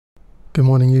Good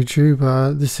morning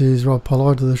YouTube, this is Rob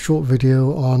Pollard with a short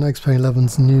video on X-Plane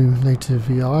 11's new native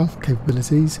VR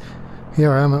capabilities.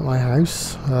 Here I am at my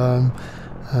house,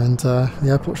 and the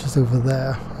airport's just over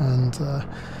there, and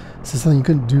this is something you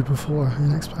couldn't do before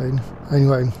in X-Plane.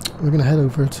 Anyway, we're going to head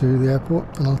over to the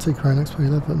airport and I'll take you around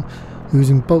X-Plane 11. We're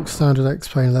using bulk standard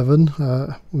X-Plane 11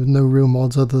 with no real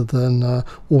mods other than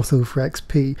Ortho for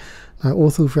XP. Now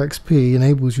Ortho for XP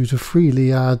enables you to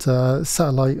freely add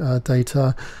satellite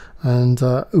data and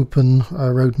open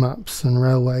road maps and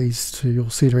railways to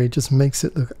your scenery. It just makes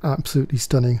it look absolutely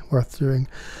stunning, worth doing.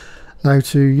 Now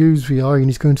to use VR you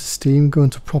need to go into Steam, go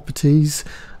into properties,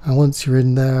 and once you're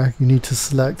in there you need to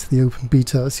select the open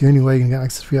beta. It's the only way you can get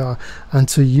access to VR. And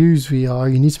to use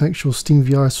VR you need to make sure Steam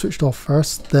VR is switched off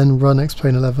first, then run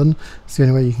X-Plane 11. It's the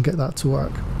only way you can get that to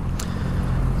work.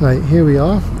 Right, here we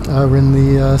are. We're in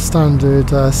the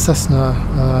standard Cessna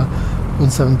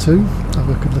 172. Have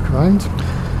a good look around.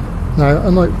 Now,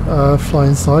 unlike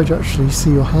FlyInside, you actually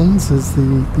see your hands as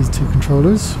these two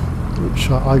controllers, which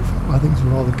I think is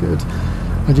rather good.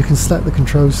 And you can select the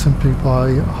controls simply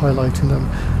by highlighting them.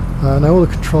 Now, all the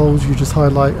controls you just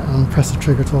highlight and press the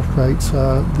trigger to operate.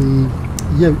 The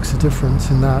yokes are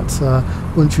different in that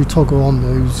once you toggle on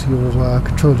those, your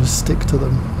controllers stick to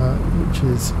them, which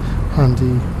is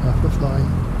handy for flying.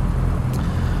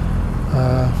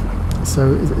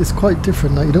 So it's quite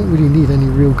different. Now you don't really need any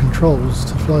real controls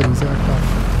to fly these aircraft,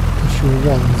 just your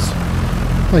ones.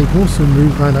 Now you can also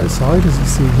move around outside, as you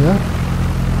see here,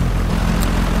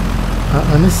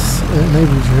 and this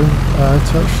enables you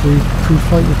to actually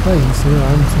pre-flight your plane. So here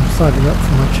I am standing up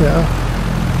from my chair,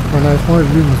 and now if my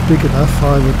room was big enough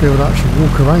I would be able to actually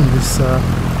walk around this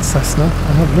Cessna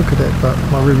and have a look at it, but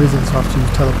my room isn't, so I have to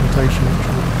use teleportation,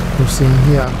 which you're seeing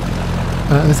here.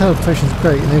 And the teleportation is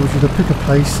great. It enables you to pick a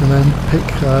place and then pick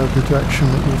the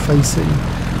direction that you're facing.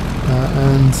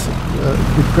 And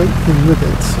the great thing with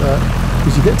it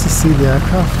is you get to see the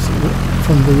aircraft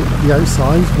from the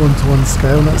outside, one-to-one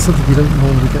scale, and that's something you don't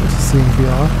normally get to see in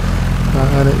VR.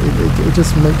 And it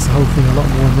just makes the whole thing a lot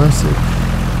more immersive.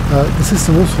 The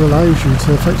system also allows you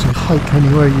to effectively hike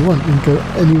anywhere you want. You can go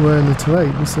anywhere in the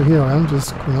terrain. So here I am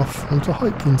just going off onto a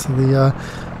hike into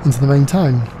the main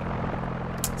town.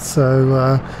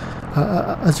 So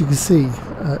as you can see,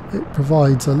 it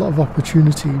provides a lot of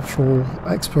opportunity for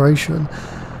exploration,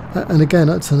 and again,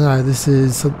 up to now this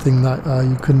is something that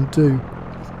you couldn't do.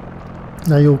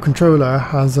 Now your controller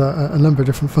has a number of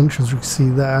different functions you can see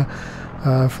there,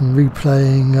 from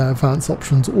replaying, advanced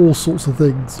options, all sorts of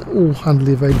things, all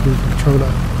handily available with the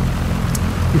controller.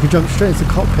 You can jump straight into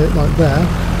the cockpit like there,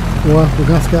 or we're going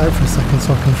to have to get out for a second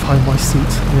so I can find my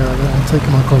seat. Here I'm taking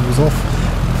my goggles off,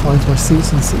 finds my seat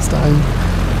and sits down.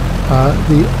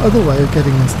 The other way of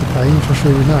getting into the plane, which I'll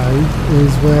show you now, is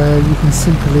where you can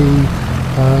simply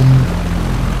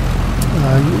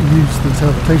use the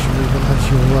teleportation movement as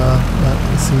you'll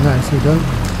see now. So you go,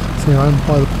 see I'm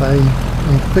by the plane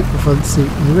and pick the front seat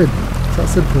in the rib. It's that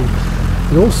simple.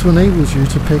 It also enables you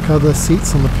to pick other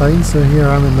seats on the plane. So here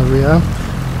I'm in the rear.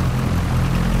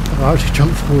 I actually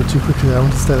jumped forward too quickly there, I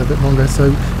want to stay a bit longer.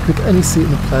 So pick any seat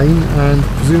in the plane, and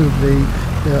presumably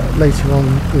later on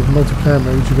with multiplayer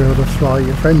mode you'll be able to fly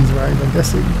your friends around, I'm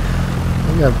guessing.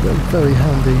 Yeah, very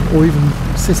handy. Or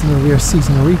even sit in the rear seat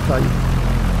in a replay.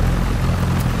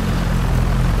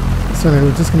 So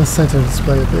anyway, we're just going to centre the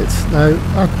display a bit. Now,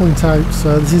 I'll point out,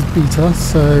 this is beta,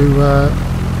 so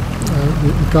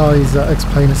the guys at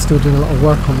X-Plane are still doing a lot of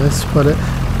work on this, but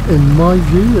in my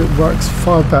view it works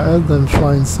far better than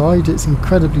FlyInside. It's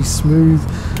incredibly smooth,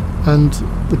 and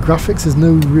the graphics, there's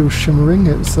no real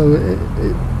shimmering, so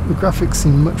the graphics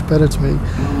seem much better to me.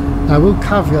 I will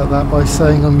caveat that by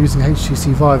saying I'm using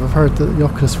HTC Vive. I've heard that the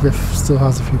Oculus Rift still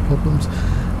has a few problems.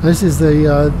 Now, this is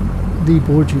the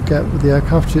board you get with the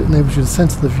aircraft. It enables you to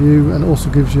centre the view and also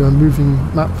gives you a moving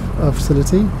map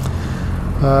facility.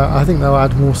 I think they'll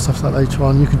add more stuff to that later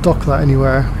on. You can dock that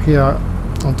anywhere. Here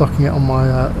I'm docking it on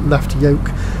my left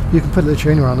yoke. You can put it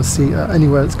literally anywhere on the seat,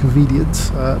 anywhere that's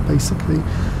convenient, basically.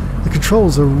 The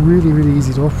controls are really, really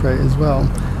easy to operate as well.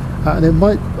 And it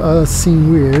might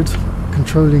seem weird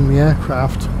controlling the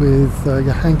aircraft with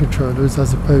your hand controllers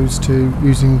as opposed to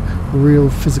using real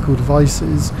physical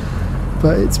devices,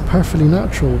 but it's perfectly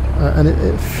natural, and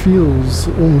it feels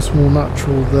almost more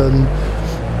natural than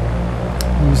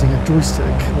using a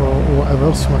joystick or whatever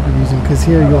else you might be using, because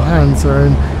here your hands are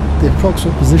in the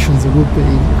approximate positions it would be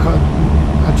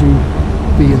had you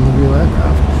be in the real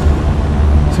aircraft.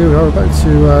 So here we are about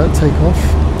to take off.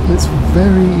 It's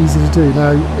very easy to do.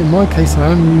 Now in my case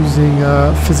I am using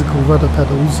physical rudder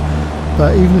pedals,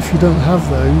 but even if you don't have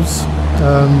those,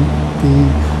 the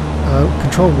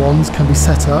control wands can be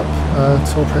set up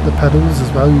to operate the pedals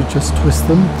as well. You just twist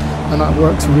them, and that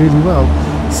works really well.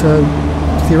 So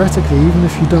theoretically, even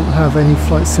if you don't have any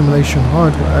flight simulation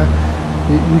hardware,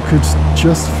 you could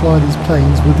just fly these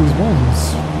planes with these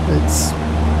wands. It's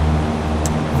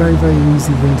a very, very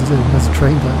easy thing to do as a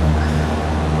train pilot.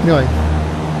 Anyway,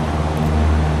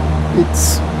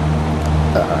 it's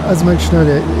as I mentioned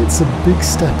earlier, it's a big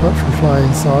step up from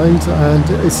FlyInside, and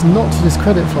it's not to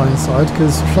discredit FlyInside,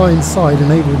 because FlyInside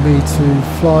enabled me to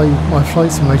fly my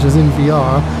flight simulators in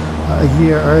VR a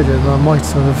year earlier than I might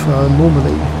have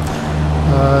normally.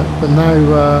 But now,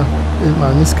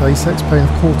 in this case, X-Plane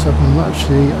have caught up and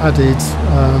actually added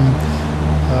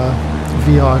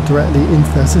VR directly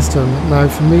into their system. Now,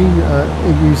 for me,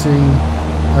 using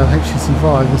HTC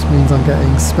Vive, this means I'm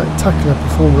getting spectacular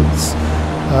performance.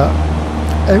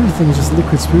 Everything is just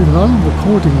liquid smooth, and I'm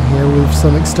recording here with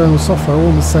some external software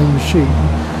on the same machine,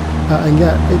 and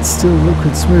yet it's still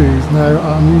liquid smooth. Now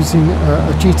I'm using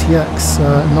a GTX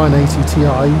 980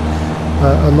 Ti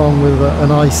along with an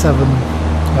i7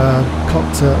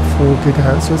 clocked at 4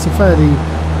 GHz, so it's a fairly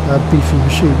beefy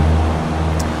machine.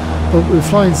 But with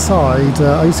FlyInside,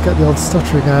 I used to get the odd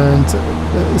stuttering, and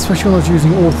especially when I was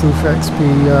using Ortho for XP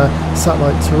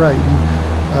satellite terrain,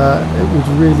 it would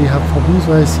really have problems,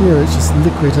 whereas here it's just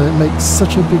liquid and it makes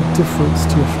such a big difference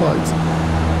to your flight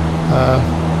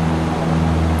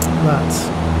that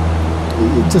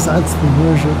it just adds to the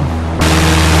immersion.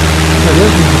 Now, the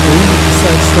other thing to do is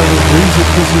set external views. It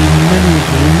gives you many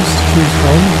views to choose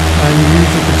from, and you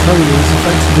use the controllers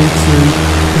effectively to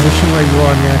position where you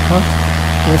are in the aircraft.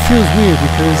 And it feels weird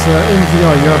because in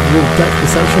VR you have real depth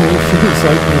perception. It feels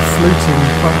like you're floating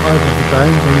quite high above the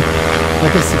ground, and I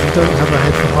guess if you don't have a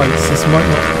head for heights, this might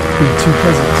not be too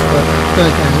pleasant, but then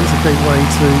again, it's a great way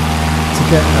to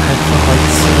get a head for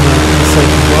heights in a safe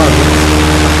environment.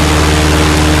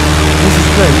 This is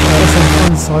great. That's on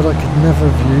one side. I could never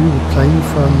view the plane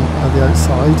from the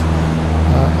outside,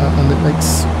 and it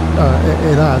makes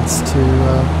it adds to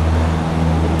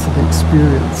the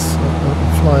experience of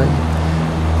flying.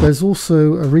 There's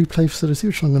also a replay facility,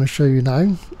 which I'm going to show you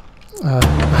now.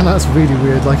 And that's really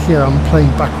weird. Like here, I'm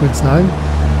playing backwards now,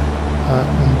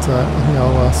 and I think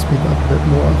I'll speed that up a bit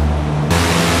more.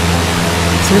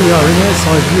 So here we are in the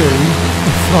outside view,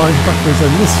 flying backwards,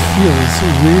 and this feels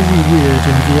really weird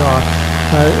in VR.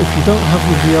 Now, if you don't have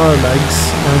the VR legs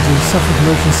and you suffer from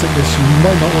motion sickness, you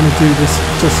might not want to do this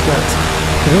just yet.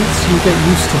 But once you get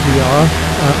used to VR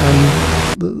and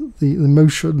the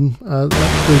motion that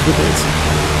goes with it,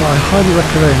 I highly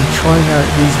recommend trying out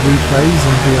these replays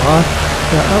in VR.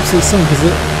 They're absolutely stunning because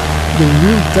the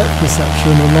real depth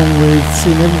perception, along with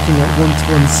seeing everything at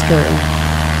 1:1 scale,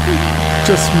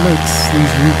 just makes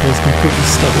these replays completely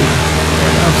stunning.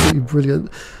 Absolutely brilliant.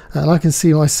 And I can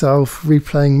see myself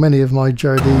replaying many of my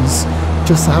journeys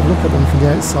just to have a look at them from the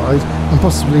outside, and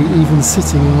possibly even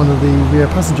sitting in one of the rear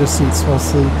passenger seats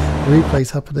whilst the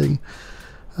replay's happening.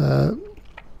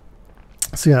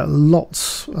 So yeah,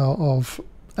 lots of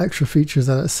extra features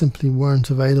that simply weren't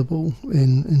available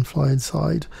in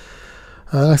FlyInside.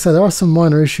 Like I said, there are some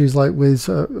minor issues, like with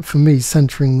for me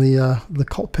centering the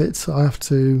cockpit. So I have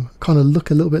to kind of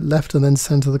look a little bit left and then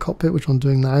center the cockpit, which I'm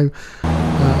doing now,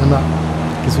 and that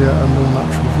gives you a more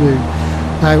natural view.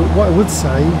 Now, what I would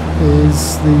say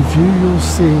is the view you're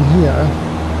seeing here,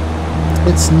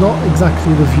 it's not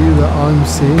exactly the view that I'm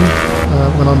seeing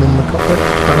when I'm in the cockpit,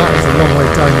 but that is a long way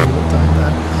down when you look down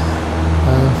there.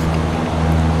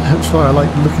 That's why I like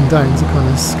looking down, to kind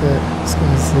of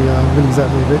scares the willies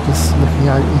out of me a bit, just looking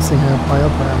out and seeing how high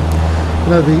up I am. You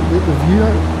know, the view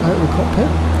out of the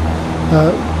cockpit,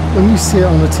 when you see it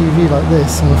on a TV like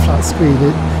this, on a flat screen,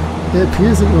 it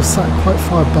appears that you're sat quite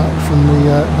far back from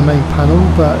the main panel,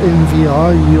 but in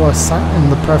VR you are sat in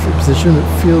the perfect position. It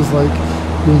feels like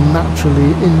you're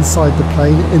naturally inside the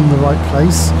plane in the right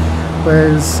place,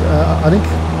 whereas I think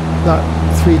that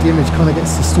 3D image kind of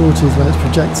gets distorted when it's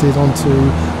projected onto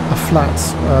a flat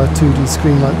 2D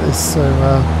screen like this, so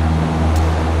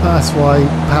that's why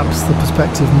perhaps the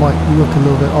perspective might look a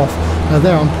little bit off. Now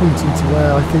there I'm pointing to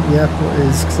where I think the airport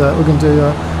is, because we're going to do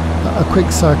a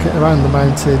quick circuit around the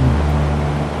mountain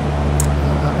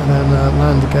and then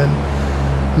land again.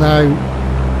 Now,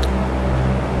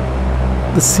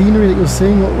 the scenery that you're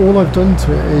seeing, all I've done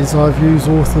to it is I've used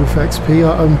Ortho for XP.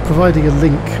 I'm providing a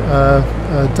link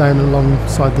down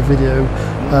alongside the video,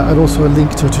 and also a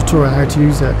link to a tutorial on how to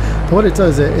use it. But what it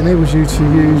does, it enables you to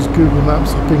use Google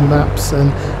Maps or Bing Maps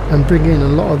and bring in a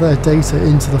lot of their data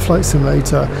into the flight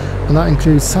simulator, and that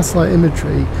includes satellite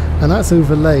imagery, and that's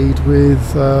overlaid with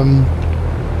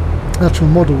actual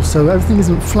models. So everything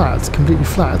isn't flat, completely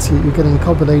flat. You're getting a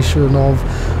combination of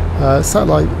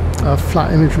satellite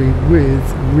flat imagery with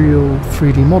real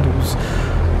 3D models,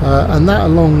 and that,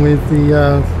 along with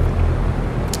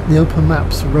the open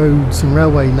maps, roads and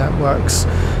railway networks,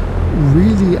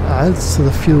 really adds to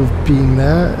the feel of being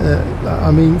there.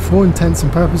 I mean, for all intents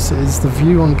and purposes, the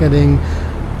view on getting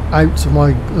out of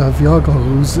my VR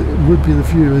goggles would be the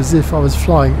view as if I was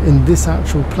flying in this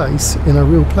actual place in a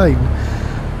real plane.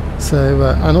 So,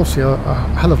 and obviously a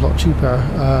hell of a lot cheaper.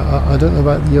 I don't know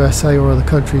about the USA or other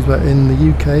countries, but in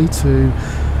the UK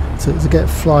to get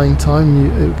flying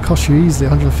time, it would cost you easily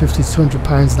 £150 to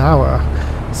 £200 an hour.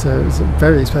 So it's a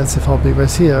very expensive hobby.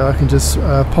 Whereas here I can just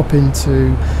pop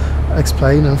into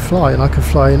X-Plane and fly, and I can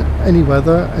fly in any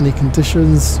weather, any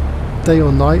conditions, day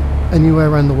or night, anywhere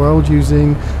around the world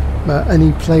using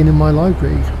any plane in my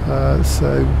library.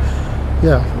 So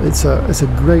yeah, it's a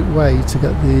great way to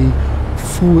get the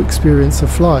full experience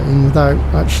of flying without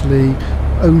actually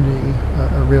owning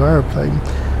a real aeroplane.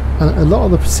 And a lot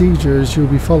of the procedures you'll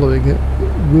be following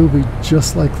will be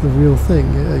just like the real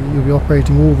thing. You'll be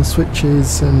operating all the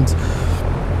switches and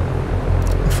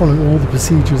following all the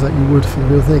procedures that you would for the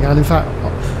real thing. And in fact,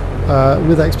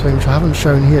 with X-Plane, which I haven't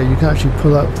shown here, you can actually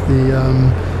pull up the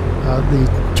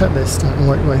checklist and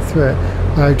work your way through it.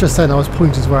 Now, just then I was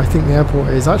pointing to where I think the airport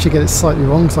is. I actually get it slightly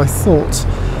wrong, because I thought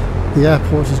the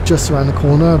airport is just around the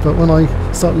corner, but when I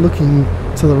start looking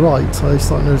to the right, I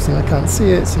start noticing I can't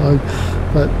see it. So,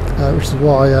 which is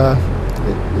why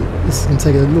this is going to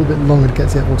take a little bit longer to get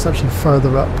to the airport. It's actually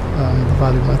further up the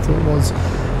valley than I thought it was.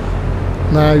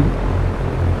 Now,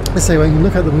 let's say when you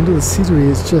look out the window, the scenery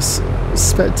is just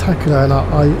spectacular, and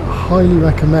I highly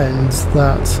recommend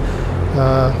that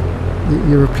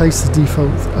you replace the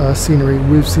default scenery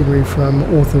with scenery from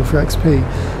Ortho for XP.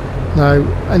 Now,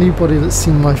 anybody that's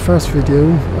seen my first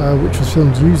video, which was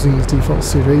filmed using the default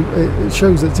scenery, it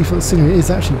shows that default scenery is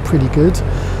actually pretty good,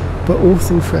 but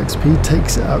Ortho for XP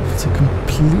takes it up to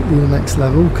completely the next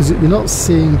level, because you're not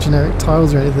seeing generic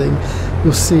tiles or anything,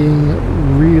 you're seeing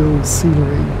real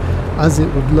scenery as it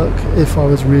would look if I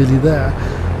was really there.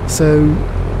 So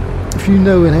if you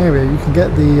know an area, you can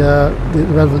get the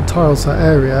relevant tiles for that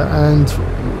area and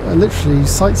literally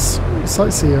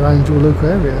sightsee around your local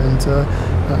area and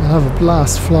have a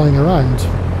blast flying around.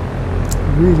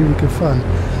 Really, really good fun.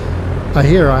 Now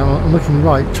here I'm looking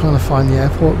right, trying to find the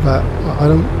airport, but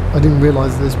I didn't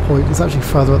realise at this point it's actually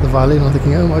further up the valley, and I'm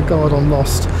thinking, oh my god, I'm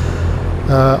lost.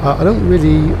 I don't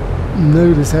really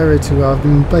know this area too well. I've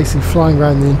been basically flying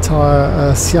around the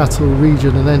entire Seattle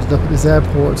region and ended up at this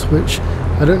airport, which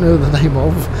I don't know the name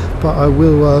of, but I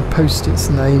will post its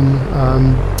name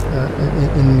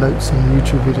in notes on the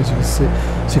YouTube videos, you can see,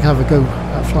 so you can have a go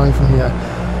at flying from here.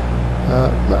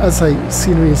 But as I say,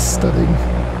 scenery is stunning,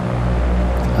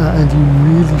 and you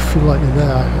really feel like you're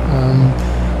there.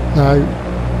 Now,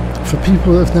 for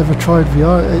people that have never tried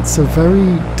VR, it's a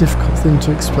very difficult thing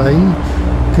to explain,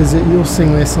 because you're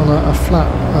seeing this on a flat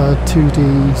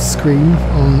 2D screen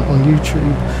on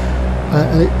YouTube,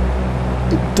 and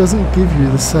it doesn't give you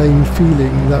the same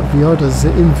feeling that VR does.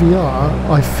 In VR,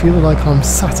 I feel like I'm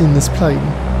sat in this plane,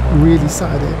 really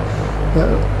sat in it.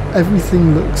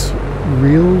 Everything looks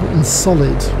real and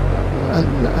solid,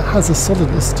 and it has a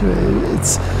solidness to it.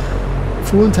 It's,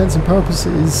 for all intents and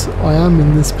purposes, I am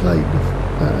in this plane.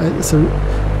 It's a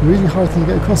really hard thing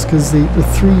to get across, because the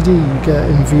 3D you get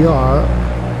in VR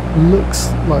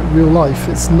looks like real life.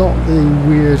 It's not the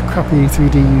weird crappy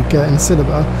 3D you get in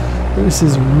cinema. This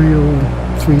is real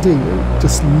 3D. It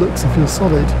just looks and feels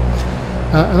solid.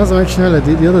 And as I mentioned earlier,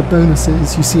 the other bonus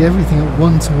is you see everything at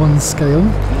 1:1 scale,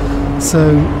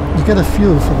 so you get a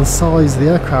feel for the size of the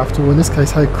aircraft, or in this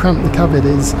case how cramped the cabin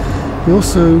is. You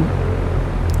also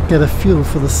get a feel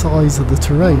for the size of the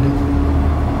terrain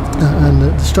and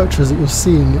the structures that you're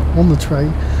seeing on the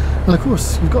terrain. And of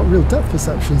course you've got real depth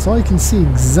perception, so I can see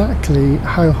exactly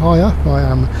how high up I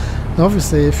am. Now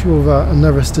obviously, if you're a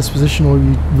nervous disposition or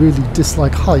you really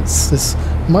dislike heights, this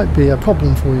might be a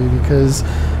problem for you, because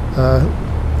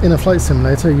in a flight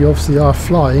simulator you obviously are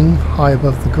flying high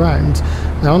above the ground.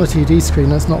 Now on a TD screen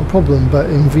that's not a problem, but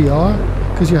in VR,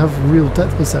 because you have real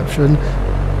depth perception,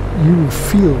 you will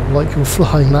feel like you're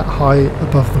flying that high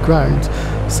above the ground.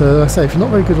 So like I say, if you're not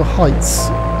very good at heights,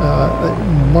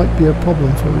 it might be a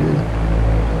problem for you.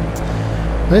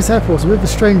 Now, this airport's a bit of a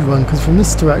strange one, because from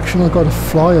this direction I've got to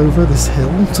fly over this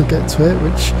hill to get to it,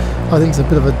 which I think is a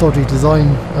bit of a dodgy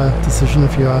design decision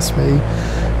if you ask me.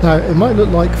 Now it might look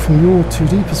like from your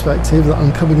 2D perspective that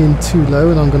I'm coming in too low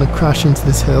and I'm going to crash into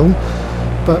this hill,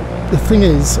 but the thing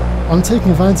is, I'm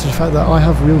taking advantage of the fact that I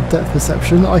have real depth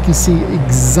perception. I can see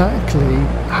exactly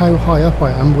how high up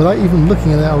I am without even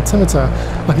looking at the altimeter.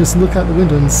 I can just look out the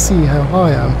window and see how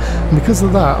high I am. And because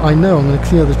of that, I know I'm going to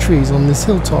clear the trees on this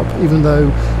hilltop, even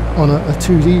though on a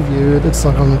 2D view it looks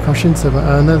like I'm going to crash into them.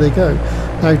 And there they go.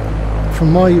 Now,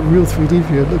 from my real 3D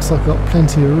view, it looks like I've got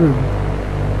plenty of room.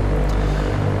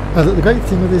 The great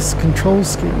thing with this control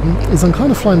scheme is I'm kind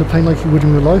of flying the plane like you would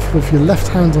in real life, with your left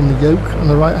hand on the yoke and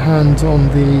the right hand on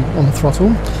the throttle,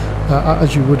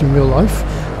 as you would in real life.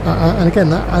 And again,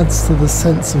 that adds to the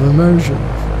sense of immersion.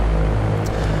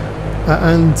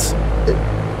 And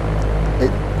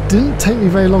it didn't take me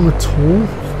very long at all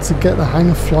to get the hang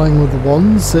of flying with the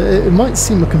wands. It might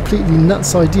seem a completely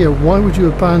nuts idea. Why would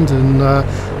you abandon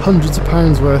hundreds of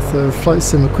pounds worth of flight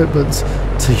sim equipment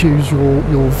to use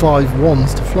your Vive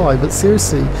wands to fly? But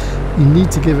seriously, you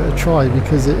need to give it a try,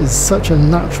 because it is such a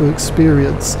natural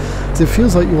experience. So it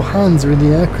feels like your hands are in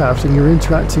the aircraft and you're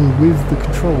interacting with the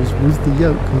controls, with the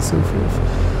yoke and so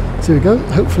forth. So here we go,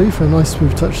 hopefully for a nice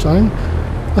smooth touchdown.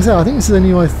 I think this is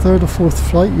only my 3rd or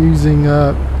 4th flight using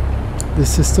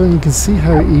this system. You can see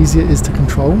how easy it is to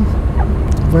control.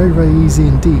 Very, very easy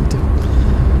indeed.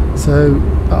 So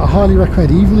I highly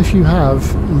recommend, even if you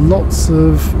have lots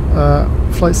of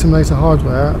flight simulator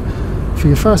hardware, for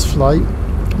your first flight,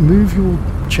 move your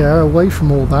chair away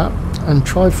from all that and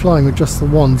try flying with just the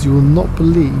wands. You will not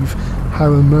believe how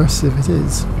immersive it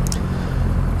is.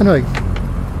 Anyway,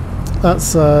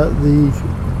 that's the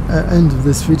end of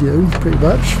this video, pretty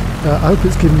much. I hope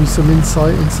it's given you some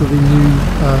insight into the new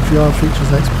VR features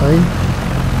of X-Plane.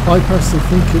 I personally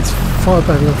think it's far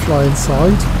better than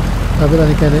FlyInside, but then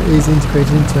again, it is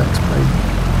integrated into X-Plane.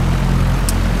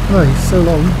 Anyway, so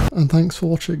long, and thanks for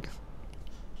watching.